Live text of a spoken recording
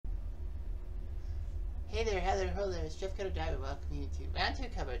Hey there, hello, it's Jeff Cutter Diver. Welcome you to round 2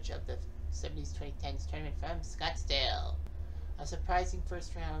 coverage of the 70s 2010s tournament from Scottsdale. A surprising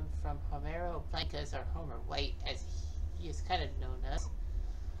first round from Homero Blancas, or Homer White, as he is kind of known as.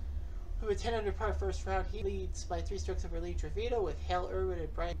 With a 10 under par first round, he leads by 3 strokes over Lee Trevino, with Hale Irwin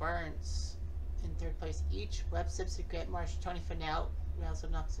and Brian Barnes in third place each. Webb Simpson, Grant Marsh, Tony Finau, Russell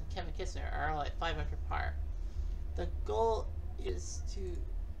Knox, and Kevin Kistner are all at 5 under par. The goal is to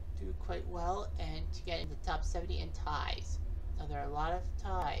do quite well and to get in the top 70 in ties. Now there are a lot of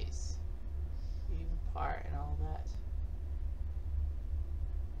ties, even par and all that.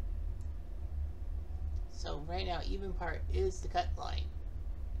 So right now even par is the cut line.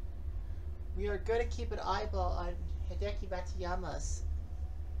 We are going to keep an eyeball on Hideki Matsuyama's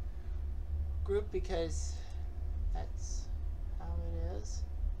group because that's how it is.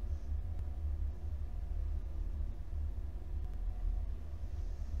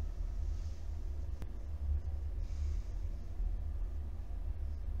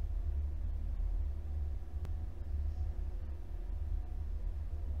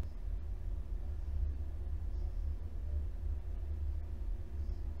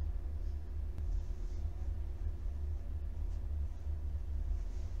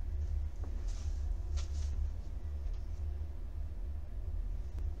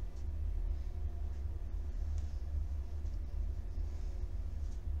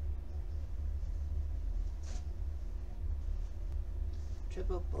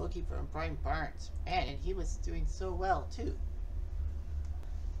 Triple bogey from Brian Barnes. Man, and he was doing so well too.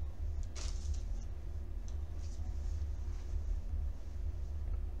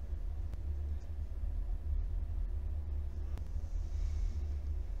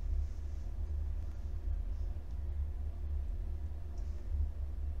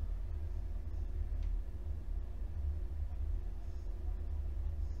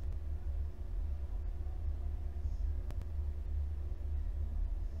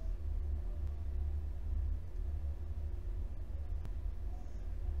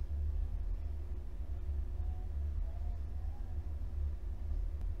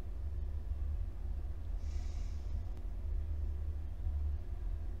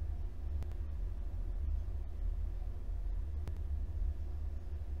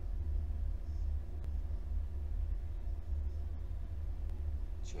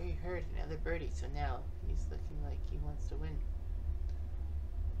 Jerry Hurd, another birdie, so now he's looking like he wants to win.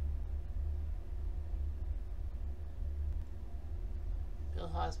 Bill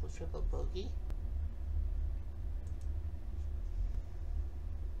Haas will triple bogey.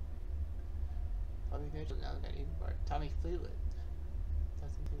 Bobby Mitchell now got even more. Tommy Fleetwood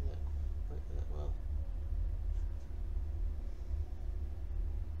doesn't do that quite that well.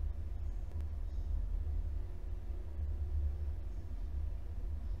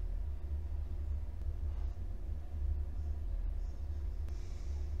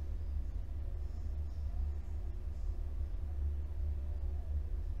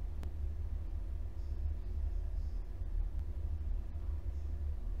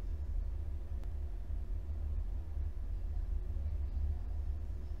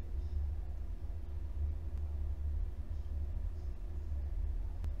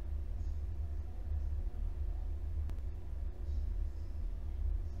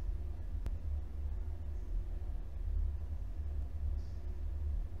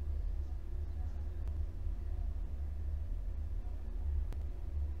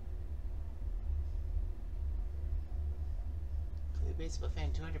 Baseball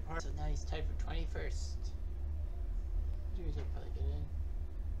fan 200 par, so now he's tied for 21st. Dude, he'll probably get in.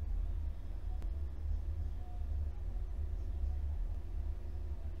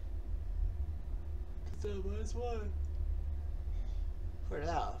 So minus one. For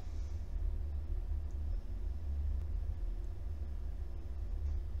now.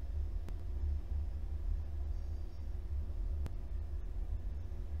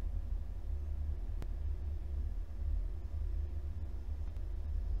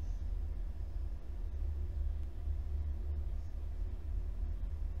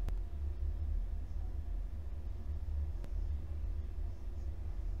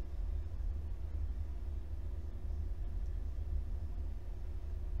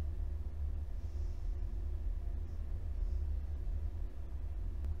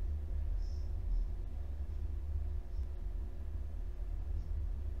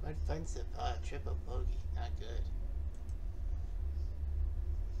 Offensive, triple bogey, not good.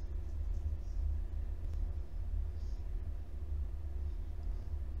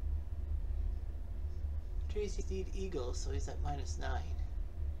 Tracy Steed Eagle, so he's at -9.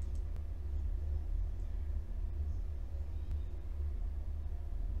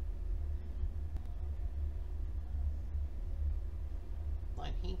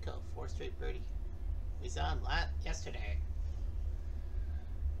 on Hinko, 4 straight birdie. We saw him yesterday.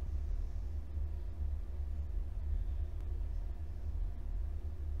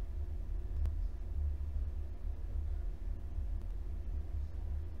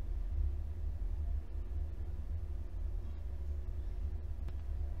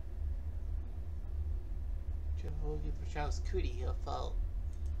 Looking for Charles Cootie. He'll fall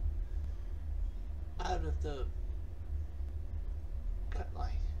out of the cut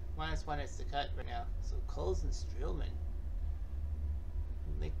line. -1 is the cut right now. So Coles and Streelman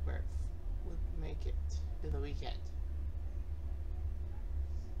and Lake Murph would make it to the weekend.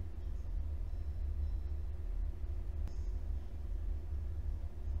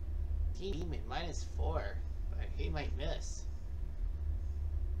 Demon -4, but he might miss.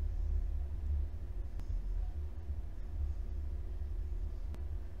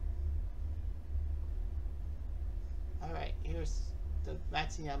 Alright, here's the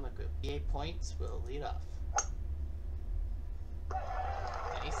Matsuyama group. 8 points will lead off.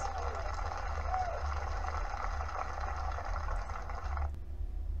 Nice.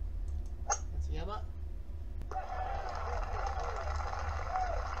 Matsuyama.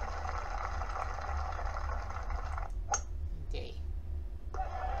 Day.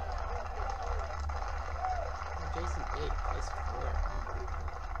 Jason Day +4.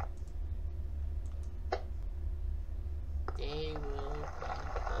 They will come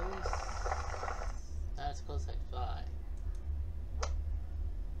close. That's close at 5.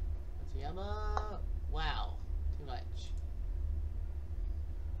 Matsuyama. Wow. Too much.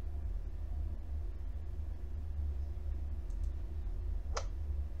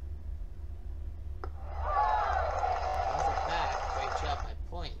 Toss it back. Great job by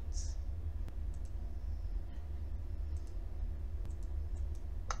points.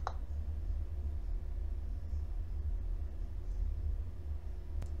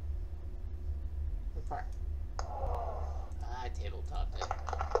 Par. Tabletopped it.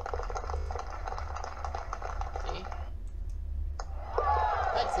 See?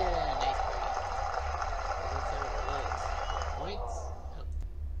 That's it. Nice birdie. Let's have it close. Points? Nope.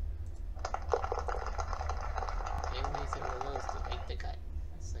 They only said we're lows to make the cut.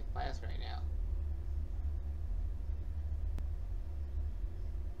 It's like minus right now.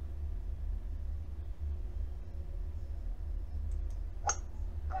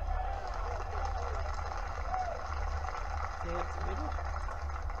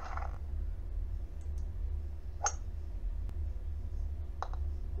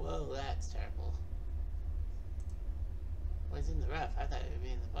 Whoa, that's terrible. Well, he's in the rough. I thought it would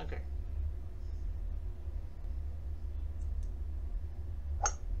be in the bunker.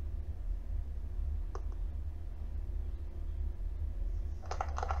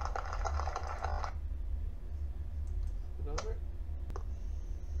 Put over.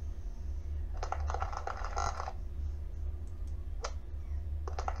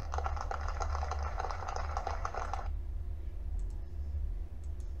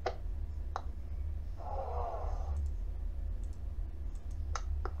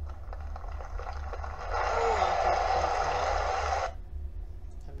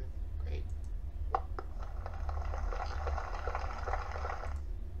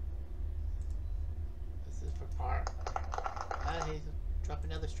 Drop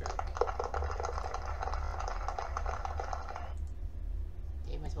another strike.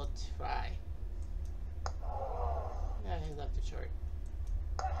 He might as well try. Yeah, he left it short.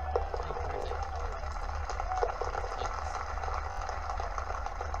 He pars it.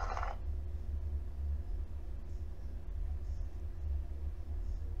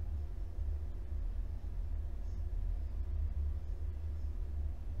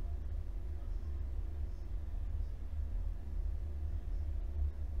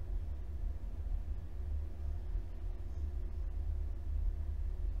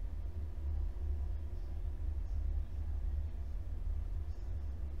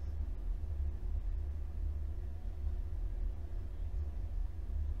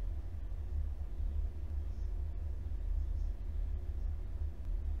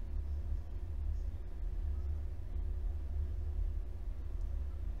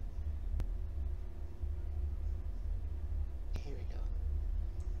 Here we go.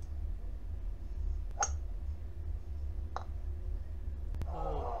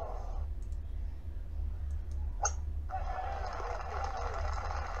 Oh.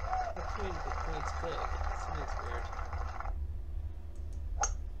 Between the points good. Something's weird.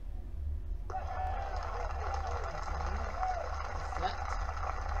 What's that?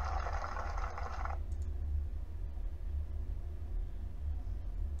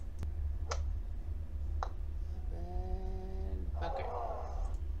 And bunker.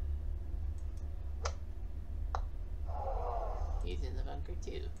 bunker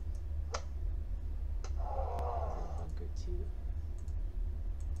 2. Bunker 2.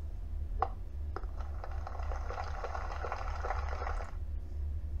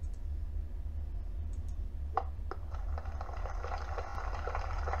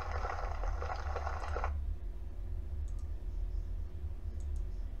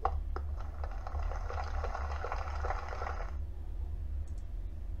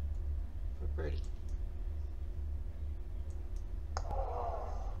 Birdie.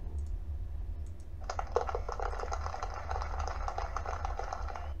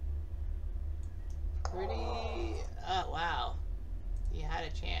 Birdie. Oh, wow. He had a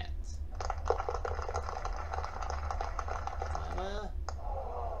chance. Mama.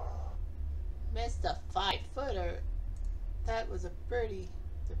 Missed a 5-footer. That was a birdie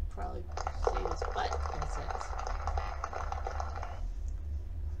to probably save his butt in a sense.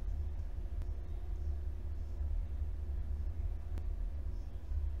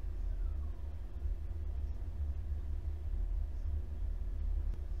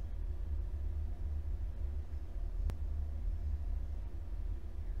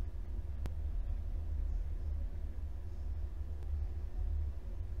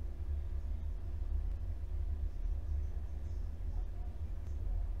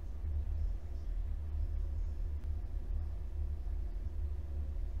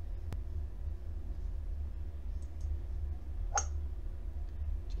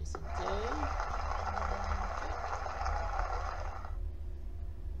 Jason Day.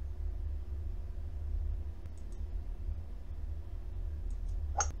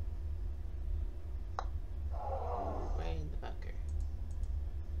 Ooh, right in the bunker.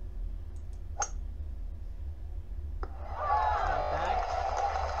 Draw back.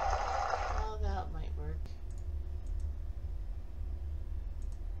 Oh, that might work.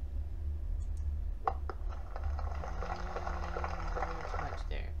 A little too much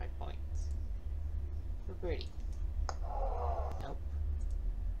there. 5 points. For birdie. Nope.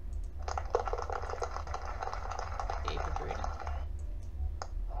 A for birdie.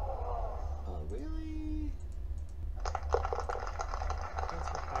 Oh, really? That's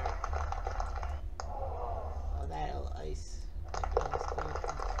for par. Oh, that'll ice. Make it ice good.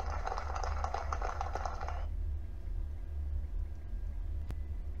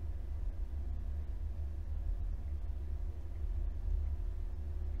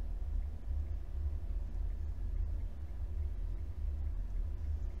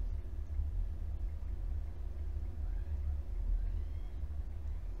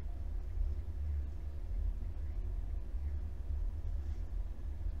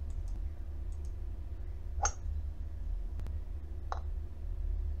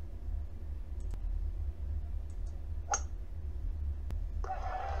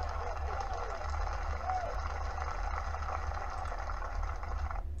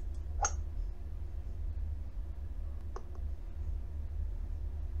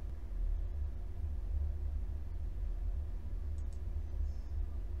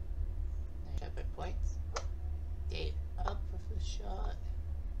 Nice shot by points. Day up with the shot.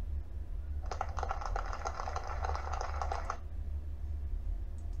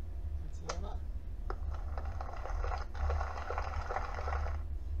 That's Yama.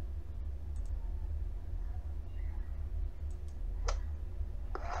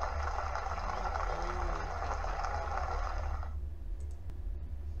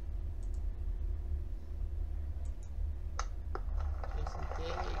 Jason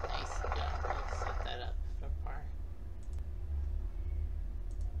Day, nice job. We'll set that up for par.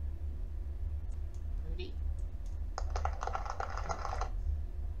 Birdie.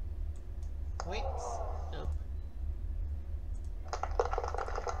 Points? Nope.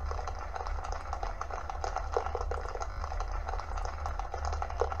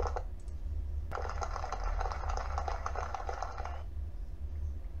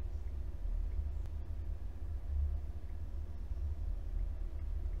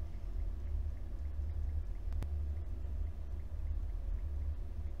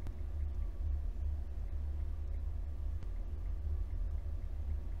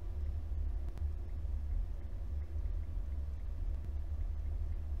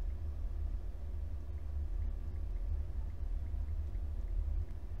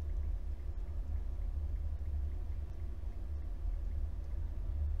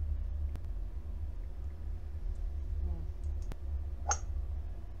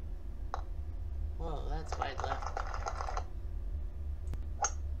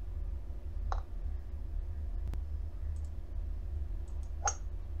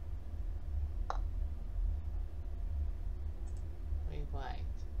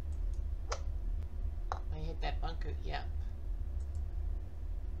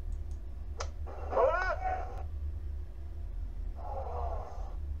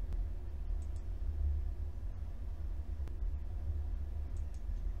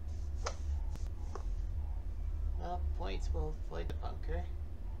 points will avoid the bunker.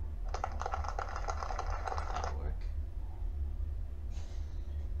 That'll work.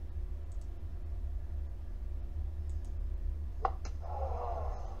 Well,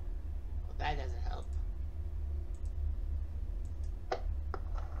 that doesn't help.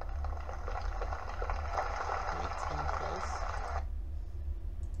 It's getting close.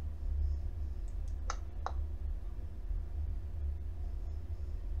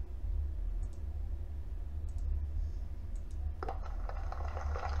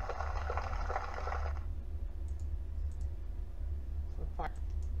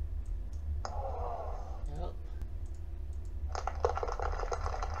 Nope.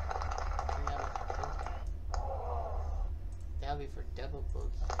 That'll be for double bogey.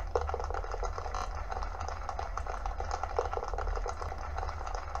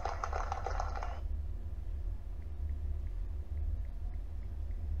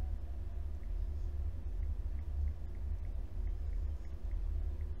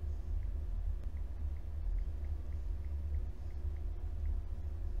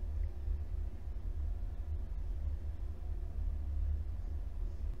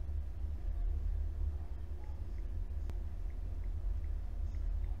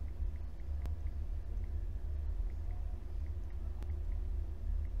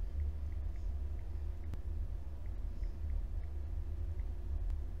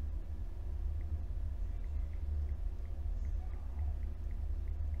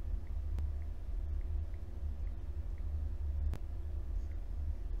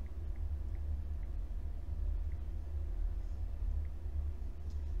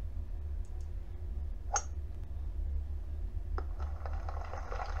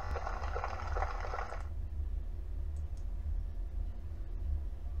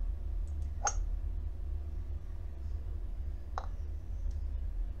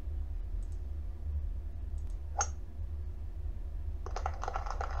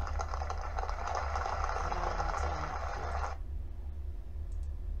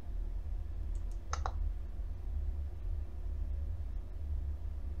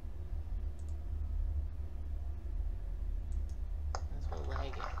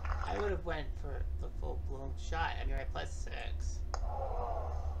 I would have went for the full-blown shot. I mean, right, plus 6.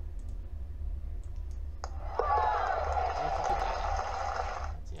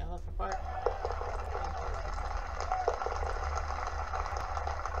 That's yellow for part.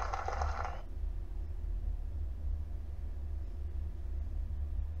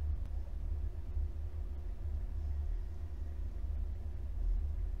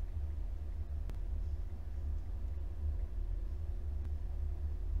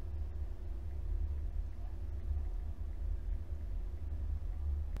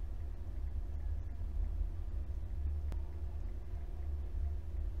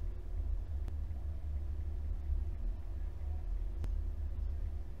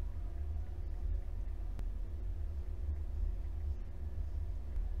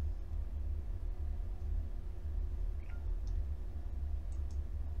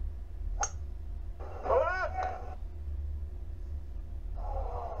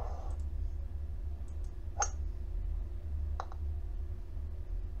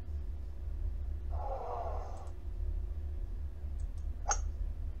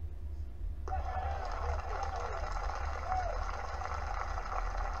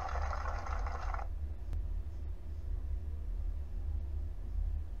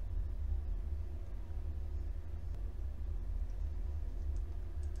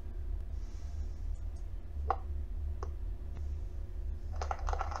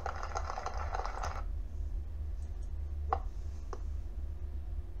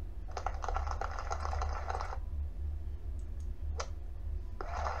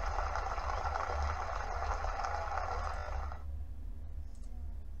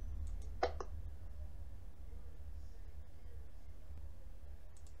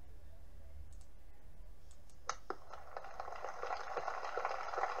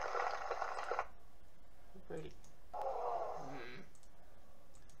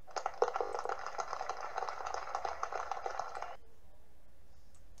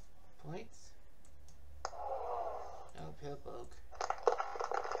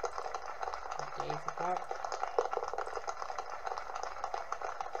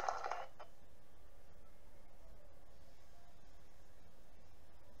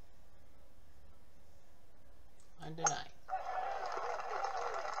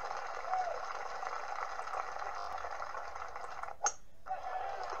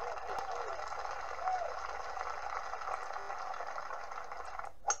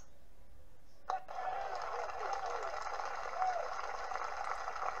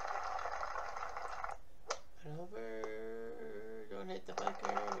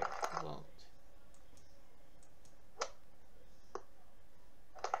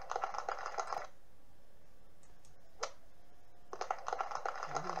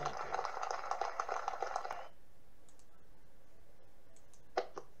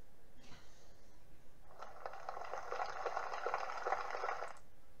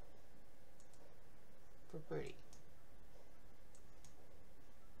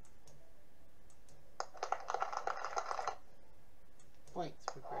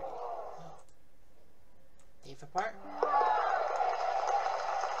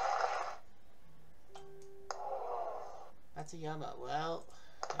 Matsuyama, well,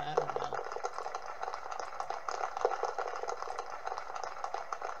 I don't know.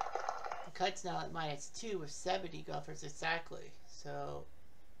 The cut's now at -2 with 70 golfers exactly. So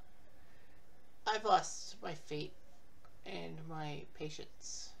I've lost my faith and my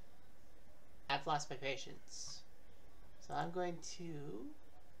patience. I've lost my patience. So I'm going to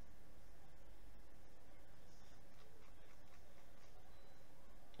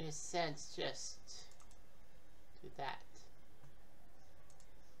in a sense just do that.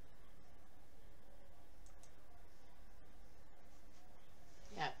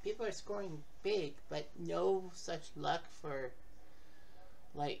 Yeah, people are scoring big, but no such luck for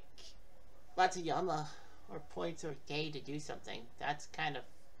like Matsuyama or points or day to do something. That's kind of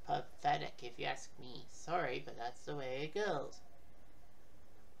pathetic if you ask me. Sorry, but that's the way it goes.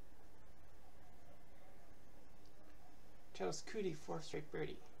 Charles Cootie, 4th straight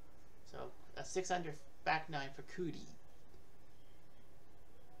birdie. So a 6 under back 9 for Cootie.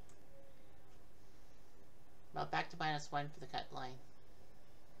 Well, back to -1 for the cut line.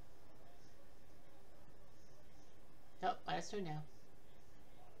 Nope, -2 now.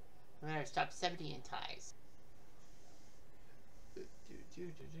 Remember, stop 70 in ties.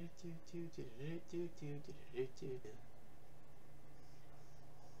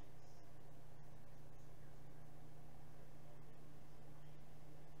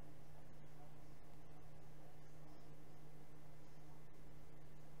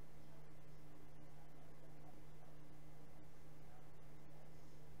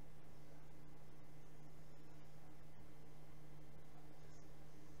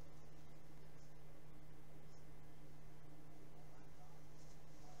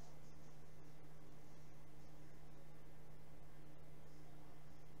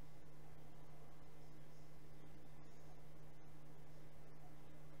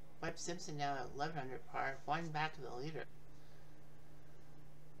 Webb Simpson now at 1100 par, 1 back of the leader.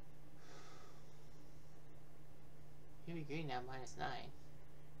 Huey Green now -9.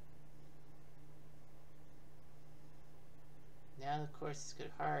 Now the course is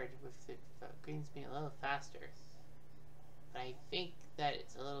good hard with the greens being a little faster. But I think that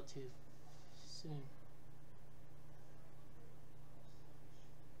it's a little too soon.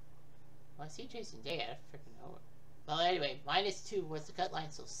 Well, I see Jason Day out of freaking nowhere. Well, anyway, -2 was the cut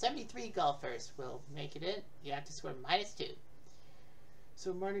line, so 73 golfers will make it in. You have to score -2.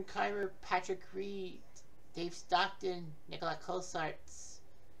 So Martin Keimer, Patrick Reed, Dave Stockton, Nicola Colsaerts,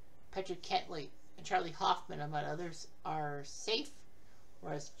 Patrick Kentley, and Charlie Hoffman, among others, are safe,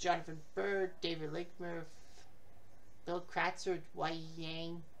 whereas Jonathan Bird, David Lakemer, Bill Kratzer, Wai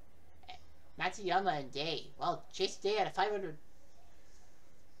Yang, Matsuyama, and Day. Well, Jason Day had a 500.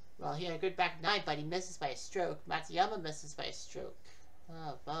 Well, he had a good back 9, but he misses by a stroke. Matsuyama misses by a stroke.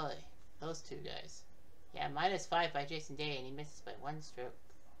 Oh boy, those two guys. Yeah, -5 by Jason Day, and he misses by 1 stroke.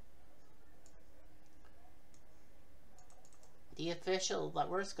 The official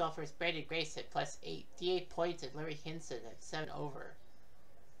worst golfer is Brandon Grace at +8. D8 points, and Larry Hinson at 7 over.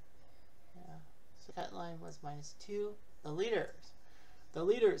 Yeah, so cut line was -2. The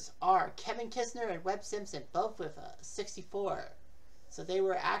leaders are Kevin Kisner and Webb Simpson, both with a 64. So they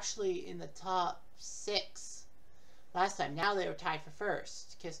were actually in the top 6 last time. Now they were tied for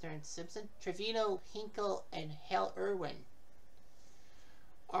first. Kisner and Simpson. Trevino, Hinkle, and Hale Irwin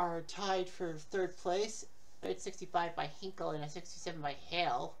are tied for 3rd place. It's 65 by Hinkle and a 67 by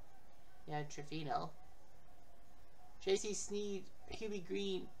Hale. Yeah, Trevino. J.C. Sneed, Huey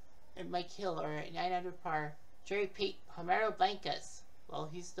Green, and Mike Hill are at 900 par. Jerry Pate, Homero Blancas. Well,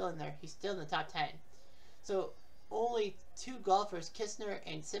 he's still in there. He's still in the top 10. So only 2 golfers, Kisner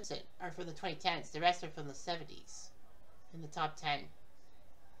and Simpson, are from the 2010s. The rest are from the 70s in the top 10.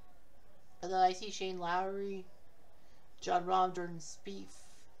 And then I see Shane Lowry, John Rahm, Jordan Spieth,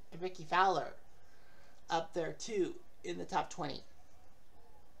 and Ricky Fowler up there too in the top 20.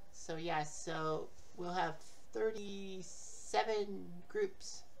 So yeah, so we'll have 37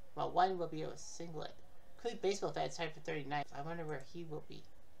 groups. Well, 1 will be a singlet. Including baseball fans tied for 39. I wonder where he will be.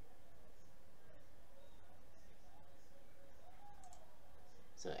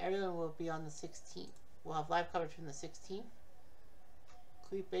 So everyone will be on the 16th. We'll have live coverage from the 16th.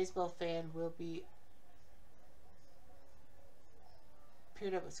 Cleve Baseball Fan will be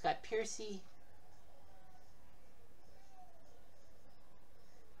paired up with Scott Piercy.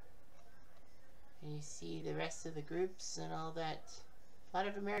 And you see the rest of the groups and all that. A lot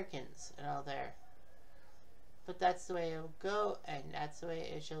of Americans and all there. But that's the way it'll go, and that's the way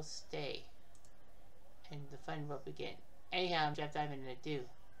it shall stay. And the fun will begin. Anyhow, I'm Jeff Diamond, and adieu.